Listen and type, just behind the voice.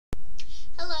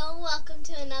welcome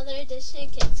to another edition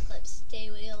of Kids Clips. Today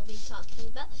we'll be talking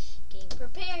about getting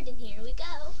prepared, and here we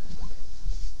go.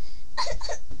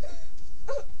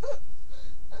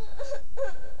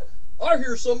 I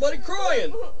hear somebody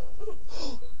crying.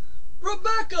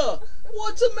 Rebecca,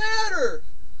 what's the matter?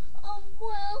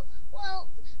 Well,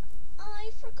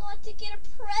 I forgot to get a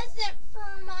present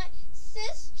for my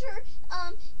sister,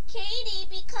 Katie,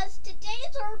 because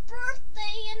today's her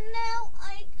birthday, and now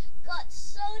I got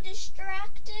so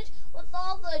distracted with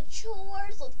all the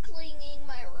chores, with cleaning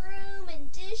my room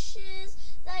and dishes,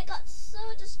 that I got so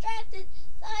distracted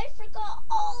that I forgot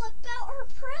all about her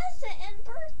present and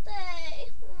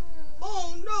birthday.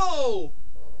 Oh no!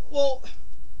 Well,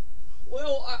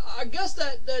 I guess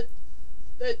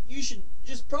that you should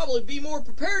just probably be more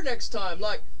prepared next time.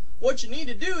 Like, what you need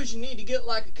to do is you need to get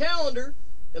like a calendar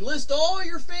and list all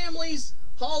your family's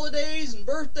holidays and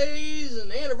birthdays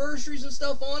and anniversaries and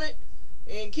stuff on it,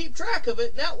 and keep track of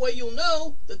it. And that way you'll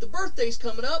know that the birthday's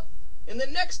coming up, and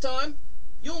then next time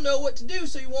you'll know what to do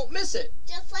so you won't miss it.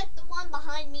 Just like the one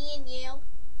behind me and you.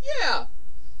 Yeah.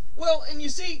 Well, and you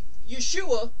see,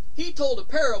 Yeshua, he told a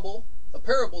parable. A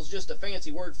parable's just a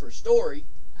fancy word for a story.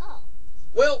 Oh.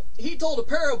 Well, he told a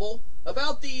parable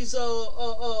about these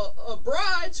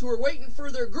brides who were waiting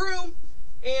for their groom,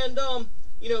 and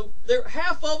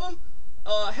half of them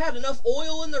had enough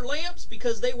oil in their lamps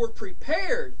because they were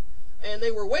prepared, and they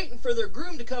were waiting for their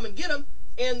groom to come and get them,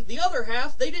 and the other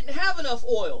half, they didn't have enough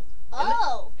oil.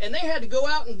 Oh. And they had to go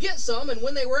out and get some, and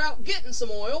when they were out getting some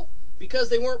oil, because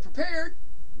they weren't prepared,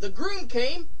 the groom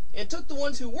came and took the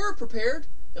ones who were prepared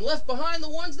and left behind the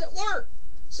ones that weren't.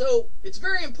 So it's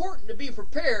very important to be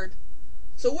prepared.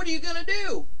 So what are you going to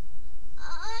do?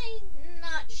 I'm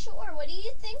not sure. What do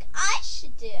you think I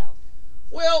should do?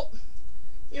 Well,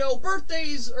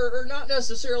 birthdays are not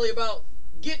necessarily about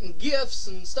getting gifts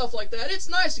and stuff like that. It's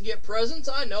nice to get presents,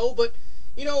 I know, but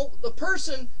the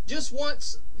person just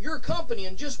wants your company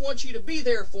and just wants you to be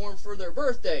there for them for their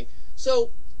birthday. So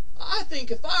I think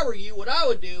if I were you, what I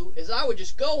would do is I would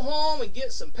just go home and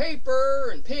get some paper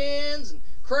and pens and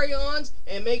crayons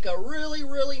and make a really,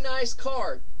 really nice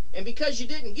card. And because you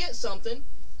didn't get something,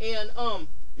 and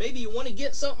maybe you want to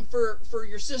get something for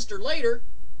your sister later,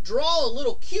 draw a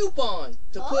little coupon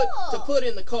to put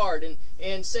in the card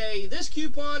and say this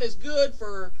coupon is good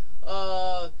for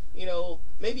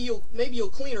maybe you'll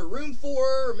clean her room for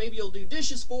her, or maybe you'll do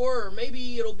dishes for her, or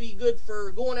maybe it'll be good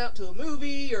for going out to a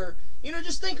movie, or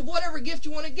just think of whatever gift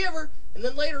you want to give her, and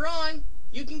then later on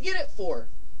you can get it for her.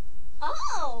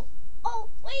 Oh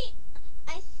wait,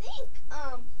 I think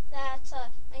that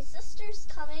my sister's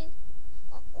coming.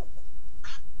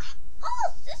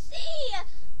 Oh, Sissy!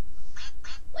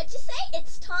 What'd you say?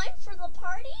 It's time for the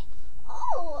party?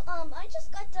 Oh, I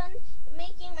just got done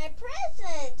making my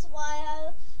presents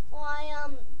while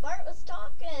Bart was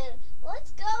talking.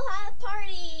 Let's go have a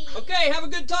party. Okay, have a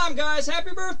good time, guys.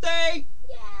 Happy birthday!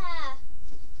 Yeah.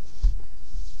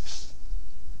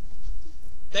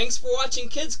 Thanks for watching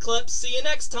Kids Clips. See you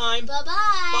next time. Bye-bye.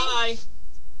 Bye.